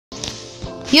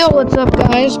Yo, what's up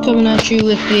guys? Coming at you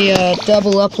with the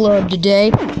double upload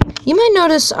today. You might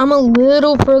notice I'm a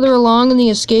little further along in the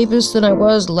Escapists than I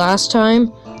was last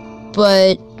time,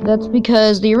 but that's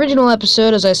because the original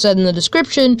episode, as I said in the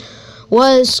description,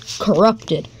 was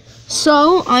corrupted.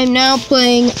 So, I'm now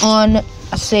playing on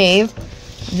a save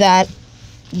that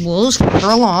was further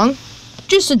along.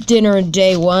 Just a dinner in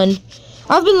day one.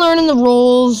 I've been learning the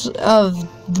roles of,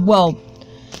 well,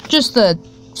 just the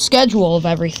schedule of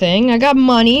everything. I got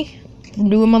money from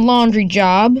doing my laundry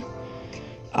job.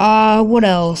 What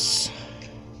else?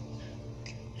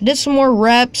 I did some more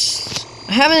reps.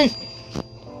 I haven't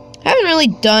really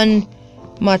done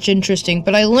much interesting,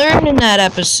 but I learned in that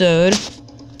episode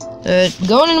that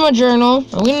going into my journal,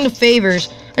 I'm going into favors.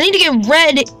 I need to get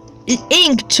red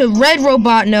ink to Red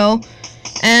Robotno,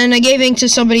 and I gave ink to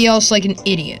somebody else like an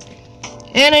idiot.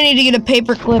 And I need to get a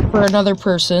paper clip for another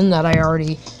person that I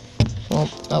already. Well,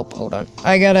 oh, hold on.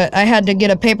 I had to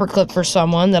get a paper clip for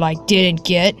someone that I didn't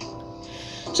get.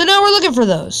 So now we're looking for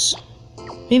those.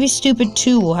 Maybe Stupid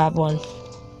 2 will have one.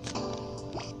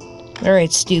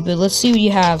 Alright, Stupid. Let's see what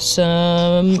you have.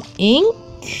 Some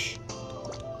ink?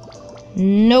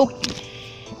 Nope.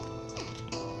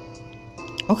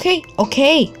 Okay.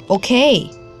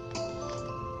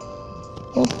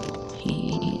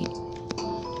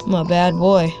 I'm a bad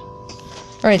boy.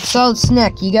 Alright, Solid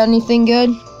Snack. You got anything good?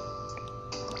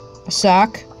 A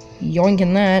sock,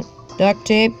 yoinking that. Duct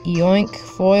tape, yoink.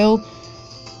 Foil,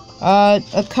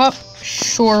 a cup,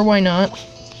 sure, why not?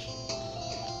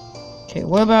 Okay,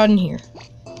 what about in here?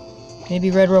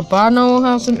 Maybe Red Robotno will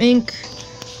have some ink?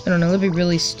 I don't know, that'd be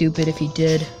really stupid if he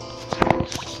did.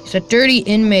 It's a dirty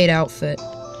inmate outfit.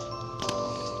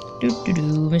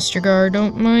 Doo-doo-doo, Mr. Guard,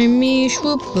 don't mind me,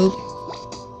 swoop boop.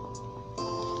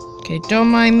 Okay, don't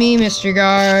mind me, Mr.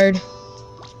 Guard.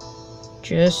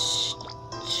 Just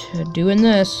doing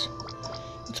this.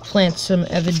 Let's plant some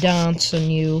evidence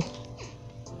on you.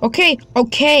 Okay.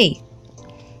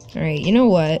 Alright, you know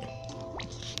what?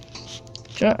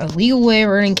 A legal way of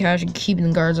earning cash and keeping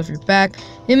the guards off your back.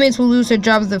 Inmates will lose their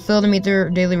jobs that fail to meet their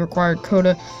daily required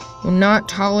quota. Will not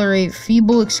tolerate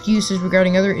feeble excuses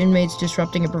regarding other inmates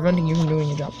disrupting and preventing you from doing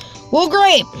your job. Well,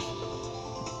 great!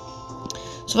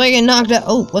 So if I get knocked out...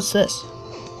 Oh, what's this?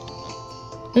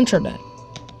 Intranet.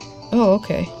 Oh,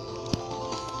 okay.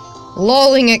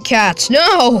 Lolling at cats.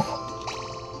 No!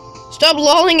 Stop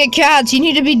lolling at cats. You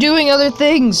need to be doing other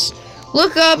things.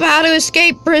 Look up how to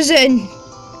escape prison.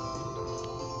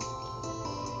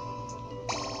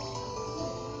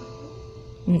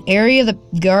 An area the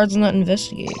guards will not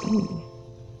investigate. Ooh.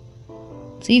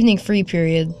 It's evening free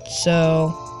period,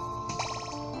 so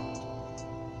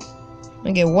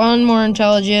I get one more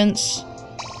intelligence.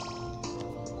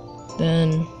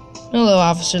 Then, hello,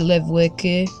 Officer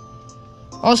Livwicki.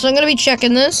 Also, I'm gonna be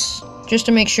checking this just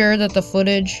to make sure that the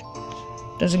footage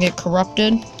doesn't get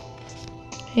corrupted.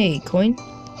 Hey, coin,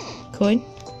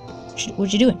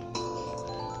 what you doing?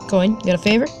 Coin, you got a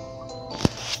favor?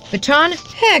 Baton?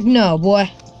 Heck no, boy.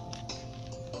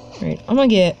 Alright, I'm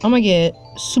gonna get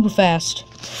super fast.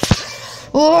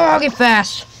 Oh, I'll get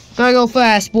fast. Gotta go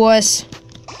fast, boys.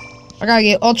 I gotta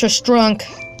get ultra strong.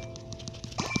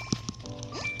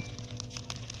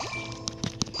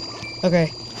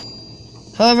 Okay.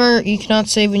 However, you cannot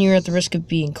save when you're at the risk of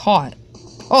being caught.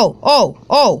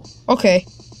 Oh, okay.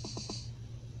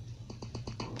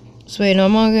 So wait, no,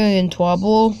 I'm gonna get in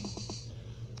Twabble.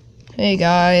 Hey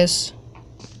guys.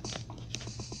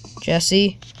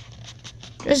 Jesse's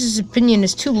opinion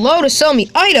is too low to sell me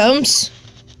items.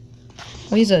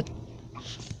 Oh, he's a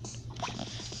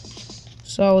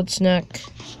Solid Snack.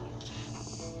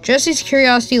 Jesse's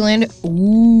curiosity landed.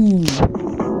 Ooh.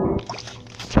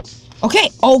 Okay.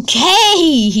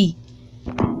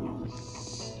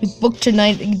 We booked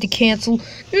tonight to cancel.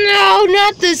 No,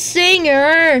 not the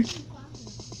singer.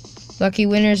 Lucky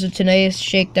winners of tonight's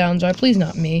shakedowns are, please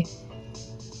not me.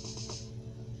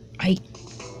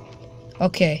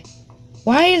 Okay.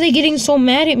 Why are they getting so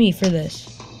mad at me for this?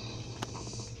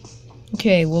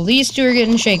 Okay, well these two are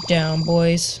getting shakedown,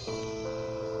 boys.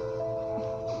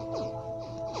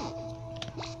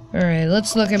 Alright,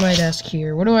 let's look at my desk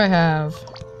here. What do I have?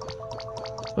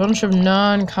 A bunch of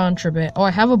non-contraband. Oh,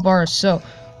 I have a bar of soap.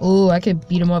 Ooh, I could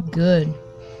beat him up good.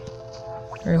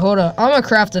 Alright, hold on. I'm gonna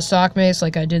craft a sock mace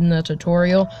like I did in the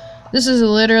tutorial. This is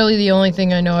literally the only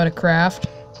thing I know how to craft.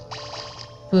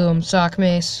 Boom, sock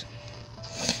mace.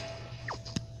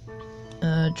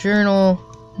 Journal,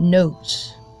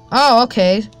 notes. Oh,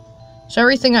 okay. So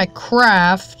everything I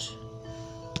craft,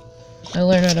 I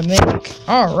learn how to make.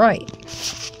 Alright.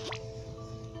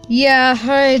 Yeah,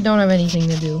 I don't have anything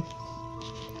to do.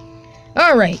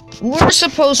 Alright, we're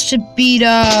supposed to beat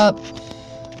up...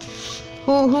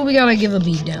 Who we gotta give a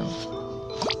beat down?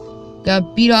 Gotta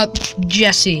beat up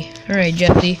Jesse. Alright,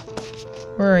 Jesse.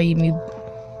 Where are you, me?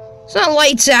 It's not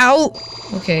lights out!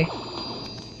 Okay.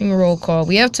 Give a roll call.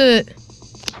 We have to...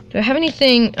 Do I have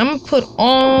anything? I'm gonna put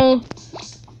all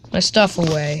my stuff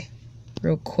away.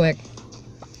 Real quick.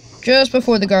 Just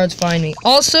before the guards find me.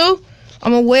 Also,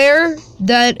 I'm aware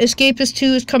that Escapist 2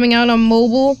 is coming out on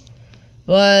mobile.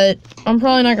 But I'm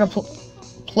probably not gonna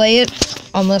play it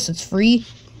unless it's free.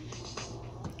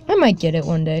 I might get it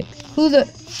one day. Who the...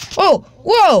 Oh!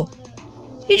 Whoa!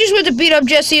 He just went to beat up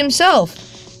Jesse himself.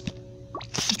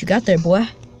 What you got there, boy?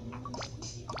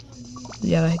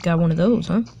 Yeah, I got one of those,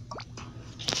 huh?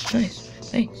 Nice.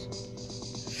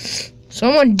 Thanks.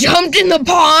 Someone jumped in the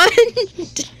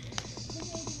pond!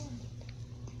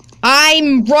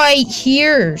 I'm right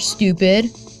here,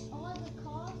 stupid.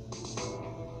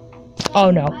 Oh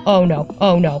no, oh no,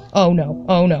 oh no, oh no,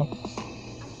 oh no.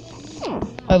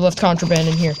 I left contraband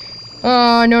in here.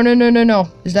 Oh, no, no, no, no, no.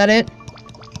 Is that it?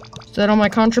 Is that all my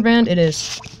contraband? It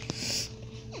is.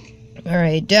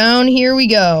 Alright, down here we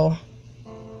go.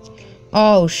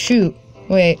 Oh, shoot.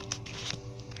 Wait.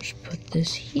 Just put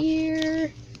this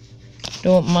here.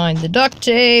 Don't mind the duct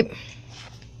tape.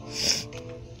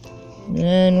 And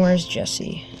then where's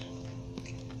Jesse?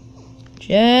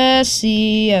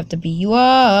 Jesse, I have to beat you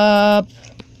up.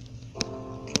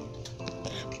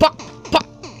 Pop, pop.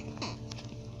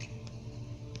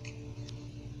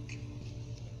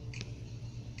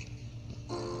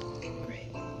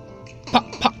 Great.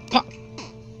 Pop, pop, pop.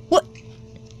 What?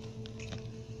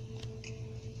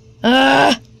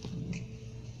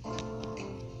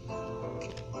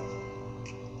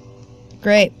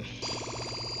 Great.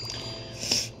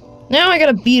 Now I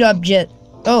gotta beat up Jet.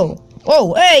 Oh.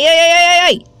 Oh, hey, hey, hey, hey,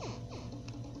 hey!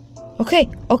 Okay,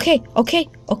 okay, okay,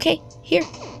 okay. Here,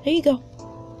 there you go.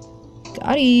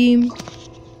 Got him.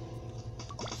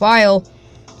 File.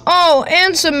 Oh,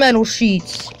 and some metal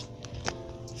sheets.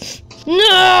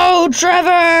 No,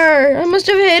 Trevor! I must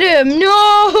have hit him.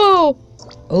 No!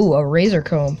 Oh, a razor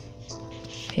comb.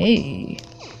 Hey.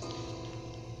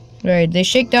 Alright, they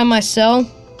shake down my cell.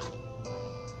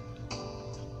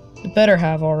 They better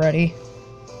have already.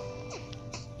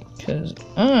 Because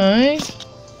I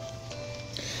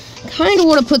kind of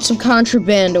want to put some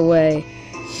contraband away.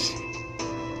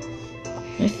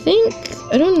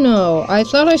 I don't know. I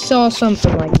thought I saw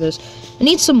something like this. I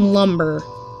need some lumber.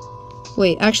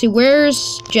 Wait, actually,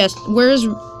 where's who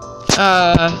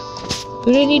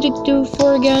do I need to do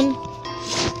for again?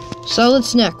 Solid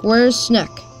snack. Where's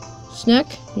snack?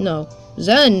 Snack? No.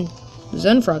 Zen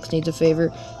frogs needs a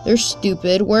favor. They're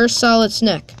stupid. Where's solid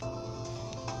snack?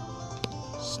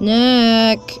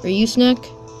 Snack. Are you Snack?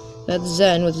 That's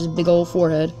Zen with his big old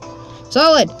forehead.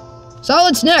 Solid!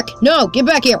 Solid Snack! No! Get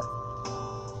back here!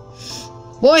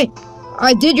 Boy!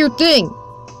 I did your thing!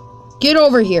 Get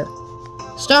over here!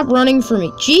 Stop running for me.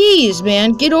 Jeez,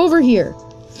 man! Get over here!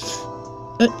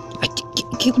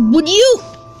 Would you?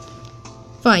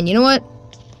 Fine, you know what?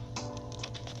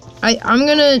 I'm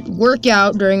gonna work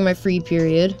out during my free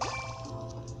period.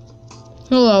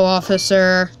 Hello,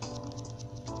 officer.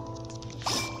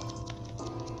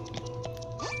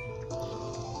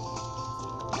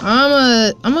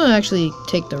 I'm gonna actually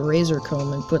take the razor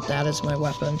comb and put that as my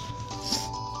weapon.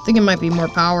 I think it might be more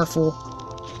powerful.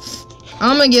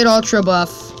 I'm gonna get ultra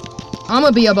buff. I'm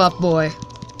gonna be a buff boy.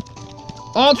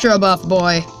 Ultra buff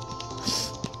boy.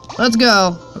 Let's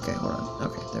go. Okay, hold on.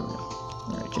 Okay, there we go.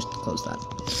 Alright, just close that.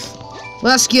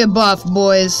 Let's get buff,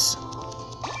 boys.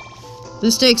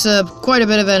 This takes quite a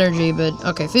bit of energy, but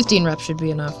okay, 15 reps should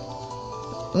be enough.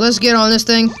 Let's get on this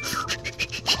thing.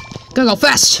 Gotta go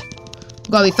fast.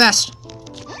 Gotta be fast.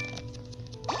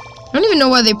 I don't even know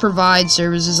why they provide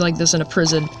services like this in a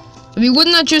prison. I mean,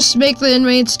 wouldn't that just make the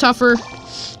inmates tougher?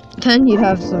 Then you'd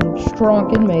have some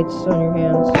strong inmates on your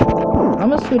hands. I'm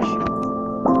gonna switch.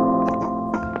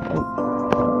 Oh.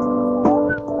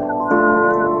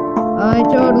 I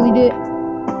totally did.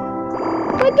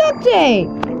 My duct tape!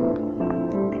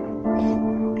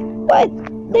 What?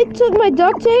 They took my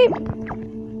duct tape?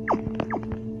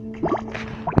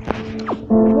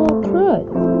 Oh, crud.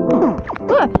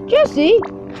 Ah, Jesse!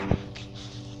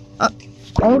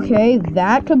 Okay,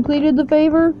 that completed the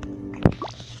favor?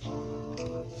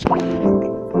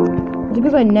 Is it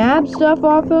because I nabbed stuff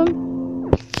off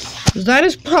him? Is that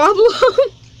his problem?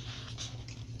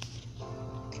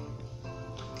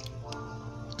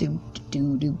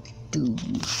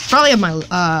 Probably have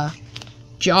my,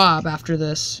 job after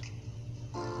this.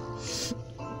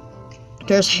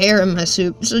 There's hair in my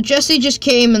soup. So Jesse just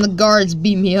came and the guards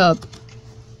beat me up.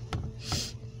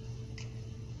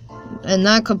 and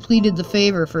that completed the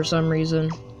favor for some reason.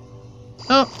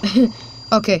 Oh,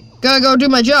 okay. Gotta go do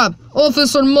my job.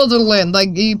 Officer Motherland, I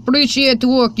appreciate the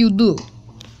work you do.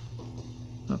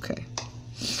 Okay.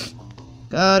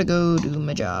 Gotta go do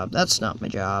my job. That's not my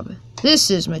job.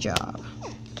 This is my job.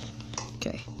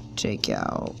 Okay. Take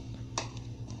out.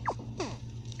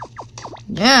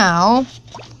 Now,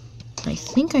 I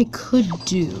think I could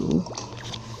do...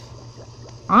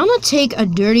 I'm gonna take a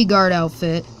dirty guard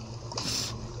outfit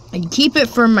and keep it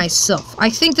for myself. I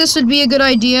think this would be a good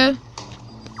idea.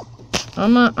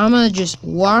 I'm gonna just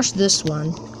wash this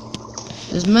one.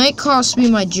 This might cost me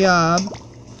my job,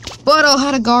 but I'll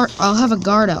have a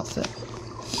guard outfit.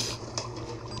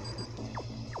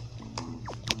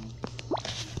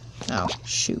 Oh,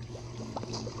 shoot.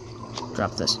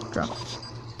 Drop this. Drop.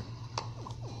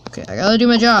 Okay, I gotta do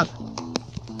my job.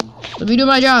 Let me do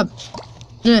my job.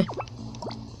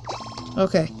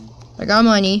 Okay, I got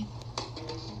money.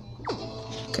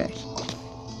 Okay.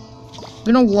 I'm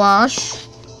gonna wash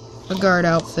a guard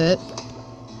outfit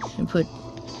and put...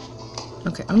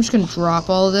 Okay, I'm just gonna drop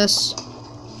all of this.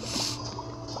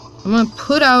 I'm gonna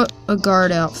put out a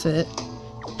guard outfit.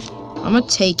 I'm gonna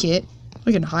take it.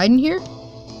 I can hide in here?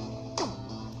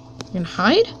 I can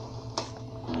hide?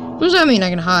 What does that mean, I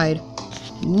can hide?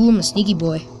 Ooh, I'm a sneaky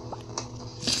boy.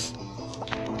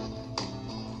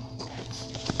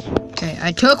 Okay,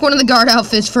 I took one of the guard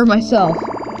outfits for myself.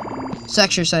 It's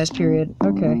exercise period.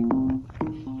 Okay.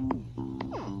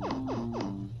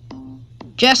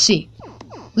 Jesse,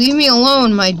 leave me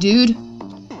alone, my dude.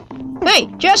 Hey,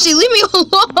 Jesse, leave me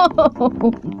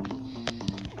alone!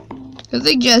 I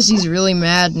think Jesse's really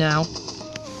mad now.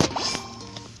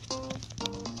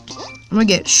 I'm gonna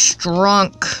get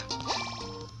strunk.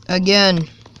 Again.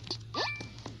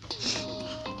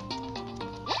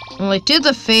 Well, I did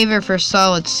the favor for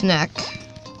Solid Snack.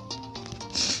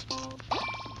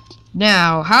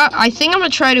 Now, I think I'm gonna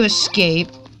try to escape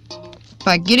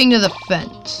by getting to the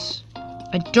fence.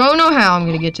 I don't know how I'm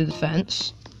gonna get to the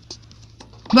fence,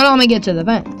 but I'm gonna get to the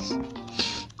fence.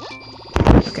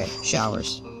 Okay,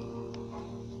 showers.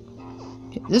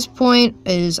 Okay, this point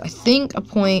is, I think, a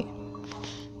point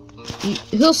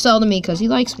he'll sell to me because he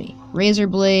likes me. Razor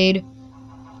blade.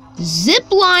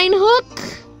 Zipline hook?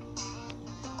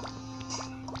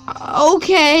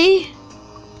 Okay.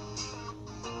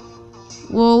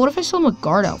 Well, what if I sell him a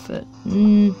guard outfit?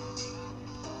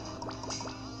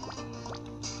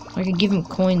 I could give him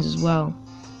coins as well.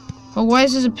 Oh, why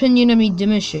is his opinion of me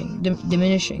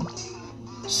diminishing?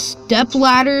 Step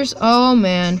ladders? Oh,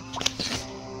 man.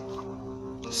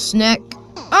 Snack.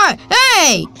 Ah,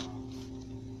 hey!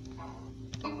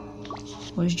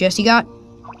 What has Jesse got?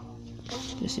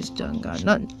 Jesse's done got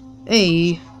nothing.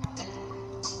 Hey.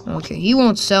 Okay, he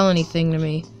won't sell anything to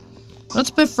me.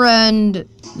 Let's befriend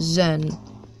Zen.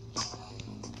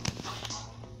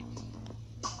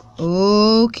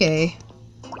 Okay.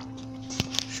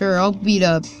 Sure, I'll beat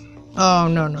up. Oh,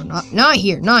 no, not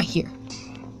here, not here.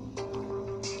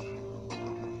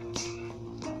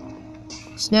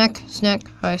 Snack,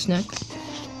 hi, Snack.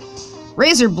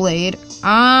 Razor blade.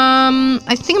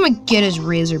 I think I'm gonna get his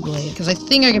razor blade because I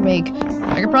think I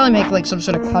could probably make like some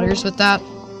sort of cutters with that.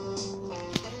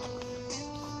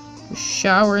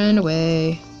 Showering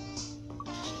away.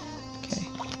 Okay.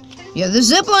 Yeah, the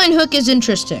zipline hook is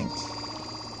interesting.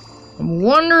 I'm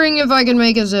wondering if I can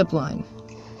make a zipline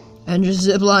and just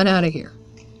zipline out of here.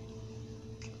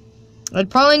 I'd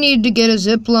probably need to get a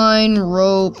zipline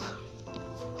rope.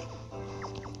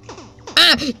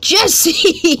 Ah,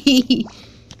 Jesse!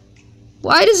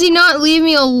 Why does he not leave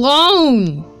me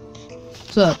alone?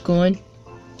 What's up, Coin?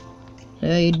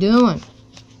 How you doing?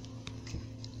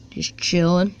 Just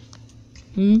chilling.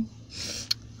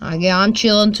 Yeah, I'm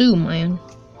chilling too, man.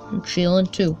 I'm chilling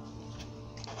too.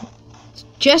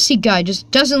 Jesse guy just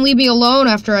doesn't leave me alone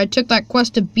after I took that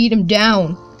quest to beat him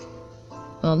down.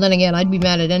 Well, then again, I'd be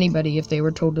mad at anybody if they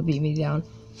were told to beat me down.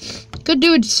 Could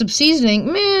do with some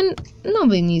seasoning. Man,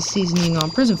 nobody needs seasoning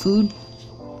on prison food.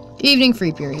 Evening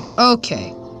free period.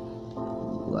 Okay.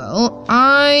 Well,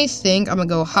 I think I'm gonna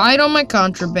go hide on my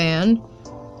contraband.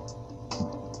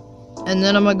 And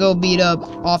then I'm gonna go beat up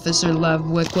Officer Lev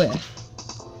Vicque.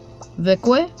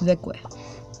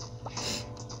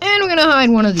 And we're gonna hide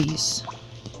one of these.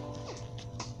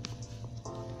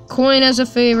 Coin as a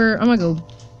favor. I'm gonna go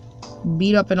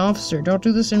beat up an officer. Don't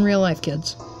do this in real life,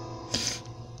 kids.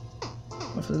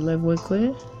 Officer Lev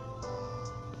Vicque.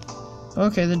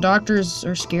 Okay, the doctors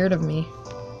are scared of me.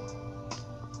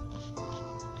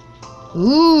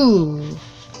 Ooh.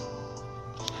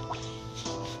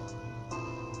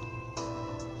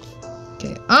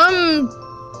 Okay,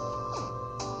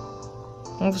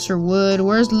 Officer Wood,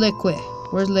 where's Liquid?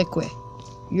 Where's Liquid?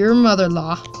 Your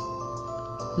mother-in-law.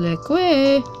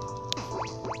 Liquid.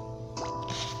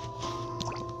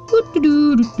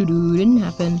 Didn't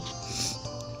happen.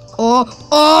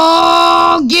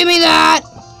 Oh, give me that!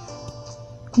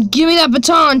 Give me that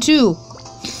baton, too.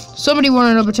 Somebody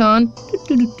wanted a baton.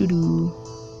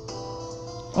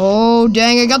 Oh,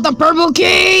 dang, I got the purple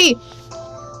key!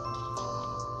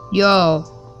 Yo,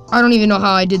 I don't even know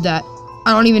how I did that.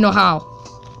 I don't even know how.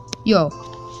 Yo,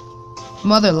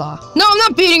 mother-in-law. No, I'm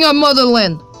not beating up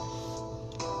motherland.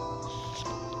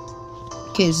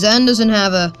 Okay, Zen doesn't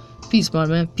have a peace mod,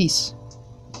 man. Peace.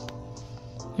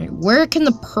 Alright, where can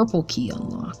the purple key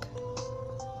unlock?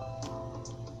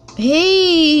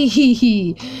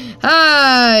 Hey!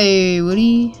 Hi,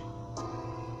 Woody.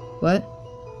 What?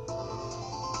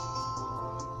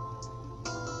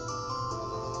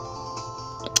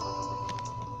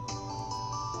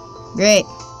 Great.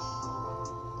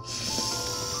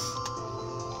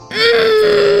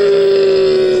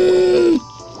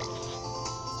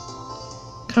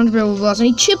 Counterbarrel boss.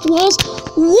 Any chipped walls?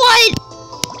 What?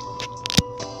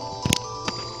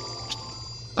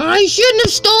 I shouldn't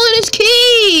have stolen his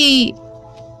key.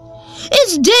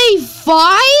 It's day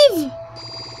 5?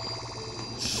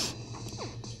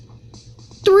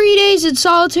 3 days in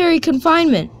solitary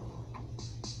confinement.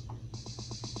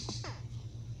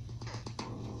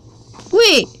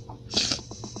 Wait.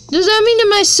 Does that mean to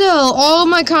my cell all of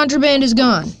my contraband is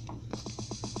gone?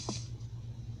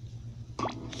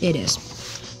 It is.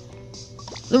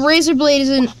 The razor blade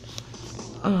isn't...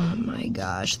 Oh my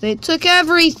gosh, they took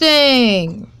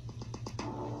everything!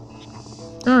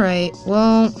 Alright,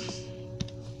 well...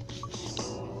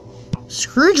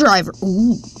 Screwdriver!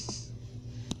 Ooh.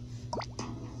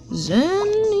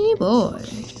 Zenny boy.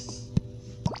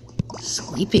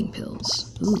 Sleeping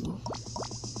pills. Ooh.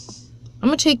 I'm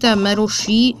gonna take that metal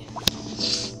sheet.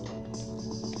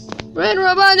 Red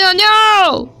robot,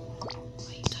 no!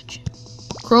 Why you touch it?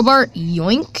 Crowbar,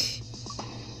 yoink.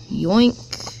 Yoink.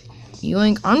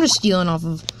 Yoink. I'm just stealing off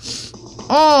of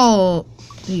all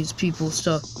these people's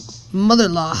stuff.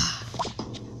 Mother-in-law.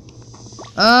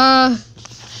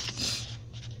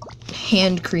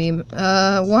 Hand cream.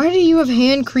 Why do you have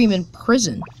hand cream in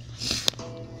prison?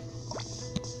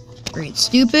 Great,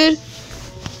 stupid.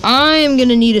 I am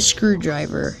gonna need a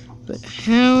screwdriver. But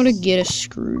how to get a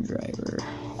screwdriver?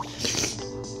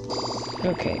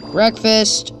 Okay,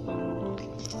 breakfast.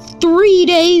 3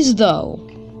 days, though.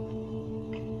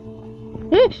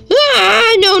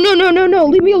 No,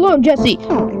 leave me alone, Jesse.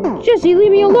 Jesse,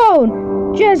 leave me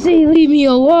alone. Jesse, leave me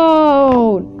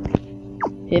alone.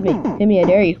 Hit me, I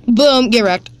dare you. Boom, get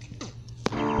wrecked.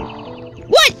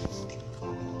 What?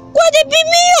 Why'd they beat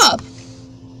me up?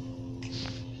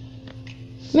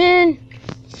 Man.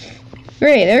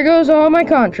 Great, there goes all my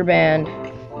contraband.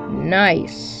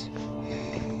 Nice.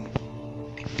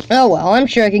 Oh well, I'm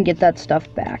sure I can get that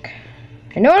stuff back.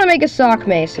 I know how to make a sock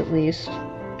mace, at least.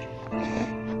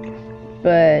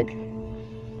 But...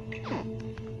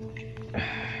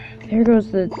 there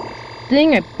goes the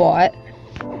thing I bought.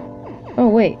 Oh,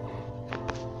 wait.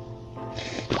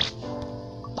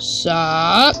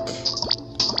 Sock.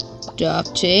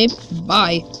 Duct tape.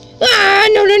 Bye. Ah,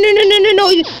 no.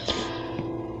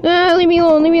 Ah, leave me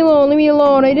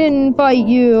alone. I didn't bite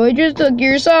you. I just took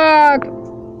your sock.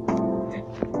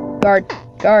 Guard,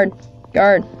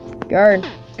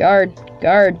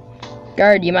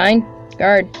 you mind?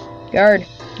 Guard.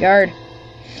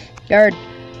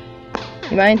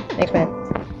 You mind? Thanks, man.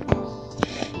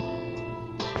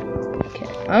 Okay,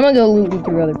 I'm gonna go looting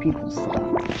through other people's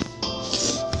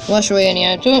stuff. Wash away any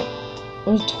item.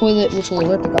 There's a toilet which will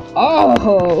alert the guard.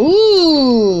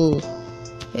 Oh, ooh!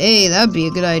 Hey, that'd be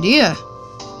a good idea.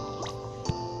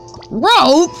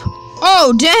 Rope?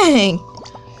 Oh, dang!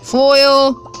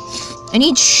 Foil. I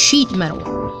need sheet metal.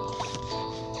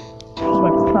 That's my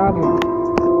problem.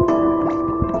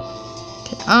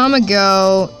 Okay, I'm gonna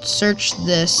go search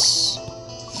this.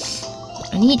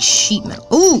 I need sheet metal.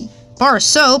 Ooh! Bar of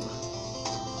soap.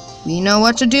 We know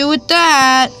what to do with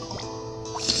that.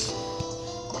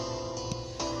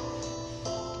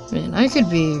 Man, I could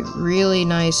be really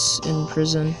nice in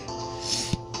prison.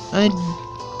 I'd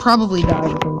probably die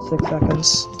within 6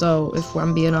 seconds, though, if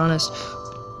I'm being honest.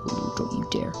 Ooh, don't you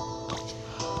dare.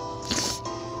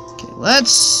 Okay,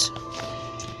 let's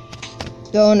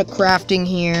go into crafting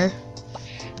here.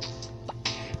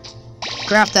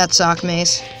 Craft that sock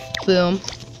mace. Boom.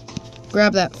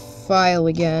 Grab that file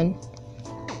again.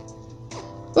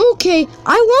 Okay,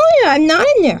 I'm not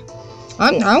in there.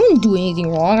 I wouldn't do anything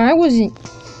wrong.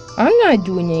 I'm not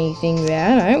doing anything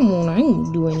bad. I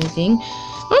won't do anything.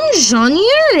 I'm just on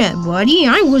the internet, buddy.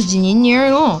 I wasn't in there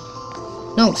at all.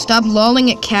 No, stop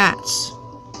lolling at cats.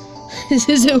 This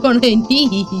isn't what I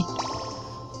need.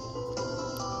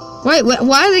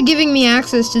 Why are they giving me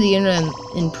access to the internet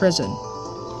in prison?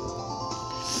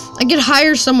 I could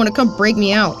hire someone to come break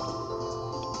me out.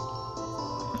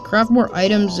 Craft more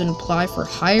items and apply for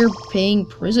higher paying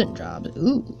prison jobs.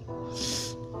 Ooh.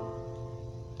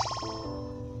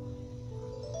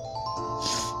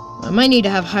 I might need to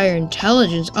have higher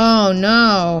intelligence. Oh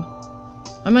no.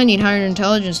 I might need higher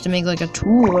intelligence to make like a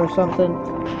tool or something.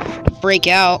 Break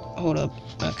out. Hold up.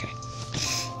 Okay.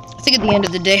 I think at the end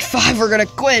of the day, 5 we're gonna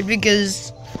quit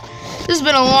because this has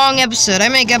been a long episode. I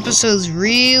make episodes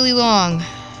really long.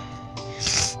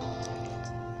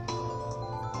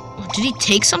 Did he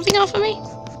take something off of me?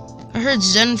 I heard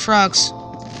Zen Frog's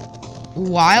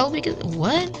wild because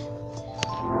what?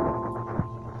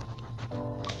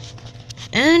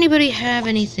 Anybody have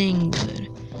anything good?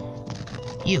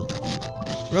 You.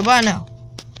 Robot, no.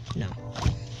 No.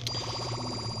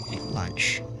 Okay,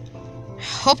 lunch.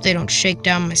 Hope they don't shake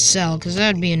down my cell, because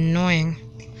that would be annoying.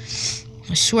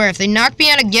 I swear, if they knock me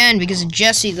out again because of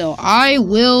Jesse, though, I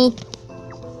will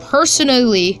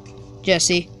personally,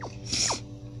 Jesse.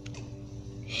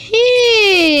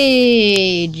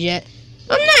 Hey, Jet.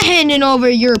 I'm not handing over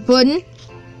your pudding.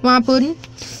 My pudding.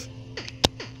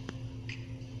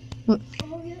 What?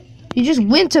 You just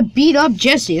went to beat up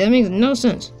Jesse. That makes no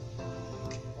sense.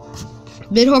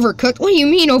 Bit overcooked? What do you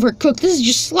mean overcooked? This is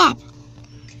just slop.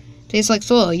 Tastes like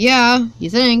soil. Yeah, you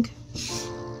think.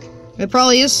 It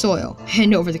probably is soil.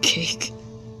 Hand over the cake.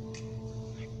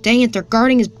 Dang it, they're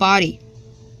guarding his body.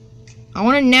 I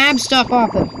want to nab stuff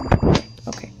off him.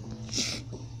 Okay.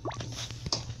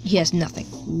 He has nothing.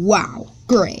 Wow,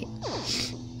 great.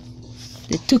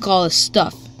 They took all his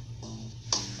stuff.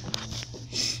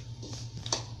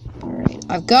 Alright,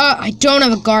 I don't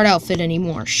have a guard outfit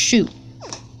anymore. Shoot.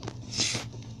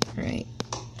 Alright.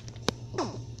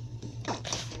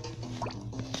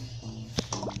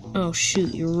 Oh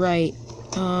shoot, you're right.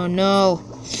 Oh no.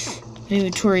 My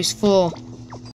inventory's full.